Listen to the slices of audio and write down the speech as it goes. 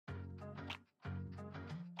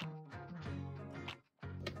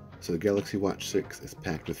So the Galaxy Watch 6 is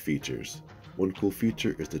packed with features. One cool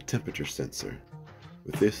feature is the temperature sensor.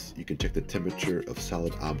 With this, you can check the temperature of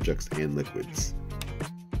solid objects and liquids.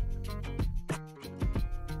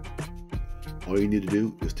 All you need to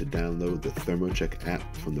do is to download the ThermoCheck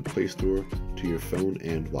app from the Play Store to your phone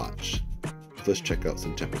and watch. Let's check out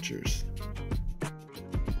some temperatures.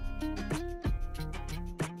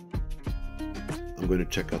 I'm going to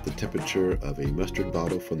check out the temperature of a mustard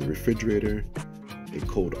bottle from the refrigerator, a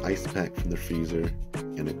cold ice pack from the freezer,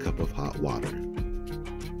 and a cup of hot water.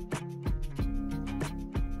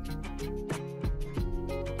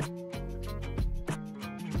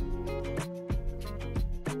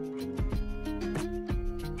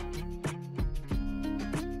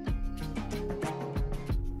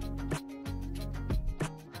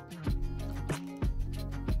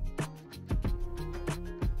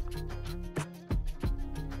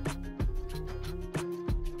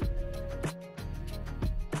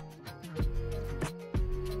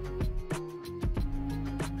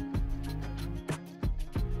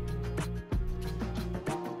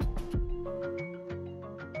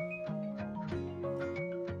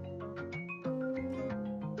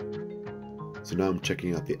 So now I'm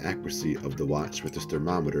checking out the accuracy of the watch with this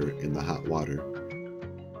thermometer in the hot water.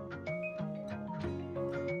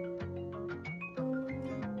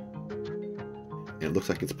 And it looks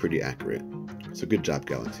like it's pretty accurate. So good job,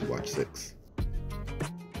 Galaxy Watch 6.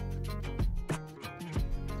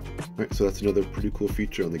 Alright, so that's another pretty cool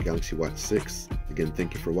feature on the Galaxy Watch 6. Again,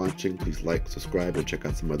 thank you for watching. Please like, subscribe, and check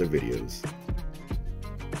out some other videos.